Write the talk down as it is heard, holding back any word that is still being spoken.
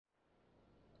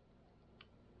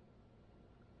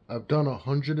I've done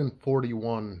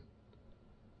 141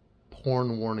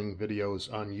 porn warning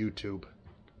videos on YouTube.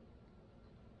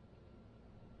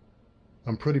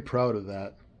 I'm pretty proud of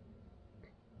that.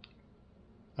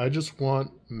 I just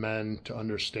want men to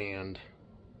understand.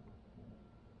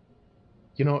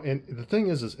 You know, and the thing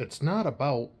is it's not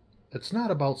about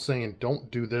saying don't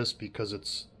do this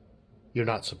because you're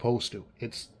not supposed to.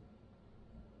 It's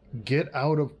get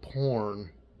out of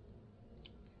porn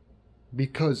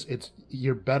because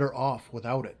you're better off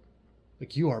without it.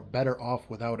 Like, you are better off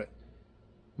without it.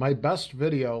 My best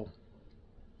video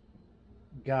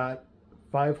got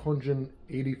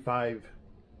 585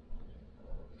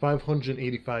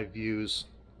 views.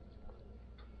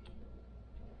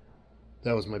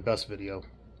 That was my best video.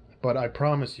 But I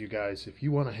promise you guys, if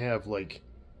you want to have like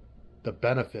the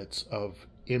benefits of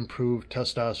improved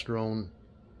testosterone,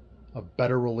 a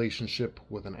better relationship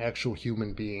with an actual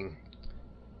human being,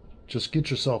 just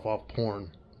get yourself off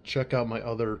porn. Check out my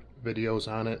other videos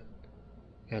on it,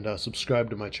 and subscribe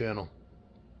to my channel.